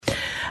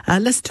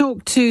Let's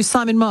talk to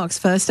Simon Marks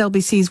first,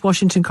 LBC's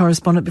Washington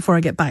correspondent, before I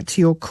get back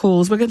to your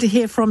calls. We're going to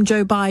hear from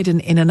Joe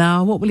Biden in an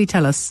hour. What will he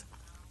tell us?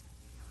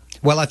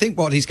 Well, I think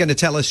what he's going to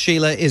tell us,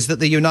 Sheila, is that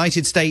the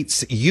United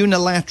States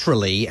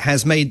unilaterally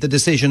has made the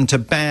decision to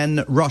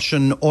ban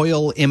Russian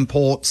oil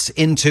imports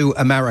into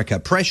America.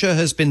 Pressure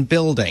has been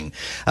building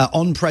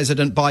on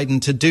President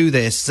Biden to do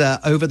this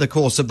over the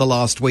course of the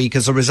last week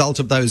as a result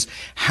of those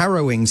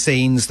harrowing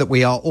scenes that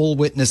we are all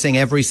witnessing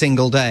every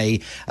single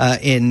day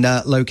in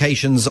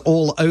locations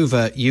all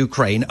over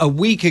Ukraine. A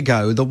week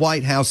ago, the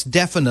White House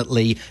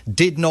definitely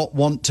did not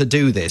want to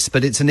do this,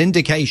 but it's an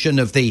indication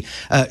of the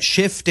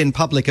shift in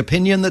public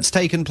opinion that's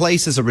taken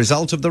place as a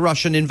result of the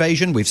Russian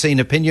invasion. We've seen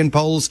opinion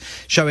polls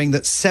showing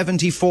that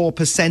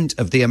 74%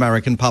 of the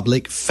American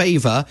public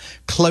favor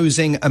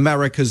closing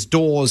America's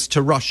doors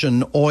to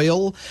Russian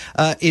oil.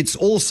 It's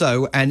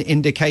also an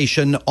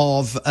indication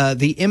of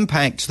the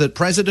impact that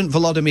President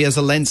Volodymyr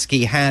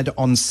Zelensky had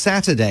on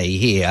Saturday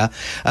here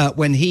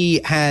when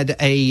he had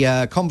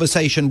a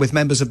conversation with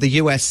members of the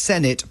US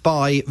Senate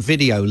by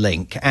video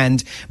link.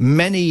 And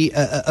many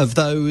of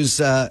those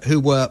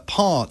who were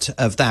part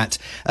of that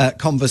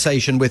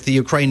conversation with the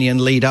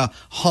Ukrainian leader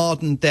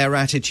hardened their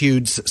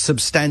attitudes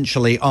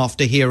substantially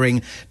after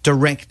hearing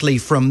directly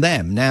from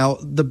them. Now,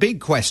 the big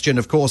question,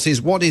 of course, is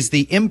what is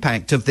the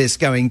impact of this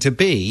going to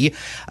be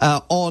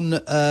on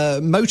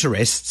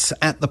motorists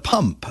at the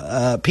pump,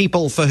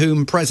 people for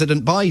whom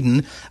President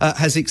Biden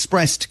has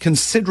expressed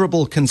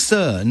considerable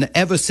concern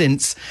ever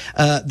since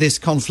this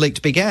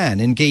conflict began.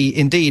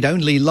 Indeed,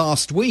 only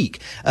last week,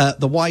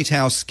 the White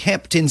House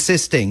kept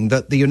insisting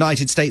that the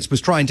United States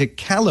was trying to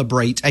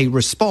calibrate a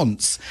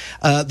response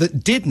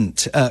that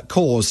didn't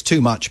cause too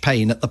much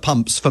pain at the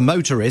pumps for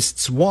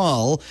motorists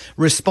while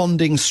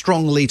responding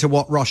strongly to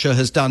what Russia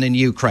has done in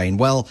Ukraine.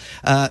 Well,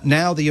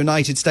 now the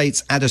United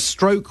States at a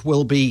stroke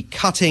will be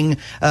cutting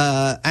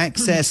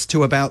access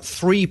to about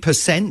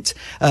 3%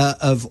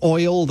 of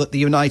oil that the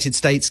United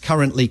States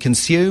currently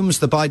consumes.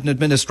 The Biden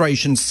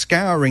administration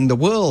scouring the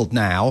world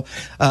now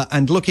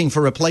and looking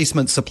for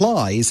replacement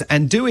supplies,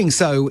 and doing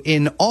so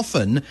in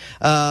often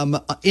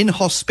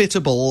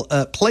inhospitable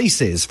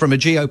places from a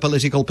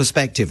geopolitical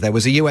perspective. There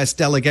was a US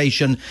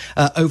delegation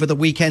over the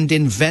weekend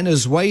in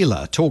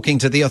Venezuela talking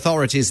to the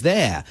authorities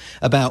there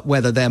about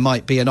whether there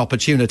might be an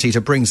opportunity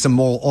to bring some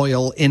more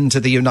oil into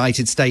the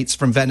United States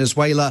from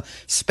Venezuela.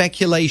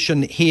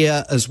 Speculation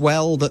here as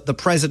well that the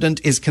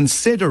president is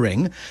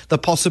considering the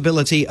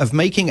possibility of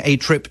making a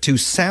trip to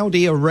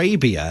Saudi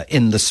Arabia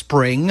in the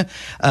spring,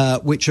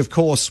 which of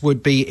course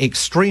would be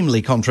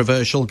extremely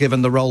controversial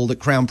given the role that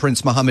Crown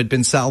Prince Mohammed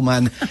bin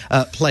Salman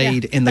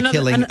played in the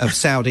killing of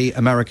Saudi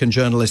American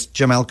journalist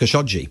Jamal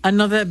Khashoggi.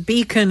 Another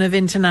beacon of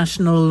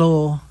international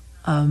law.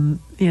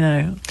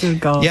 Good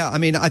God. Yeah, I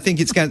mean, I think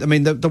it's going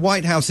to, the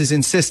White House is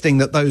insisting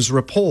that those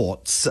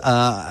reports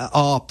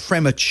are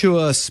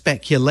premature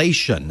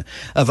speculation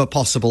of a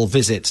possible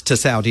visit to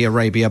Saudi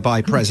Arabia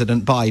by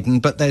President Biden.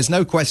 But there's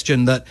no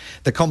question that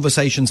the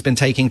conversation's been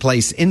taking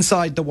place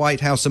inside the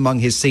White House among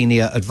his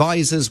senior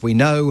advisors. We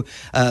know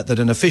that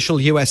an official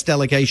US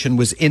delegation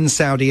was in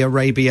Saudi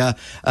Arabia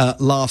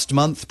last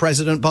month.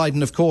 President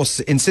Biden, of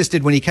course,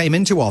 insisted when he came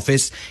into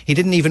office, he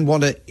didn't even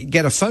want to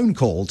get a phone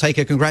call, take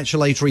a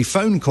congratulatory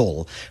phone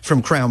call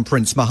from Crown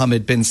Prince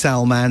Mohammed bin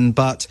Salman,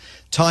 but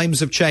times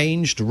have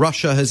changed.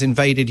 Russia has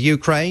invaded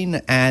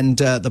Ukraine, and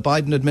the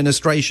Biden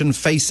administration,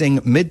 facing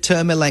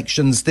midterm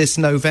elections this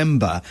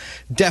November,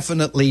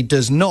 definitely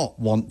does not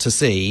want to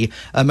see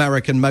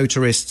American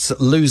motorists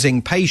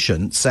losing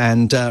patience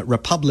and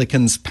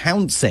Republicans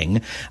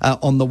pouncing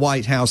on the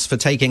White House for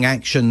taking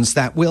actions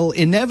that will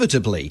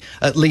inevitably,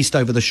 at least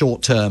over the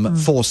short term,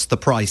 force the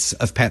price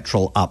of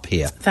petrol up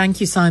here. Thank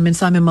you, Simon.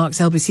 Simon Marks,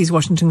 LBC's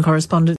Washington correspondent.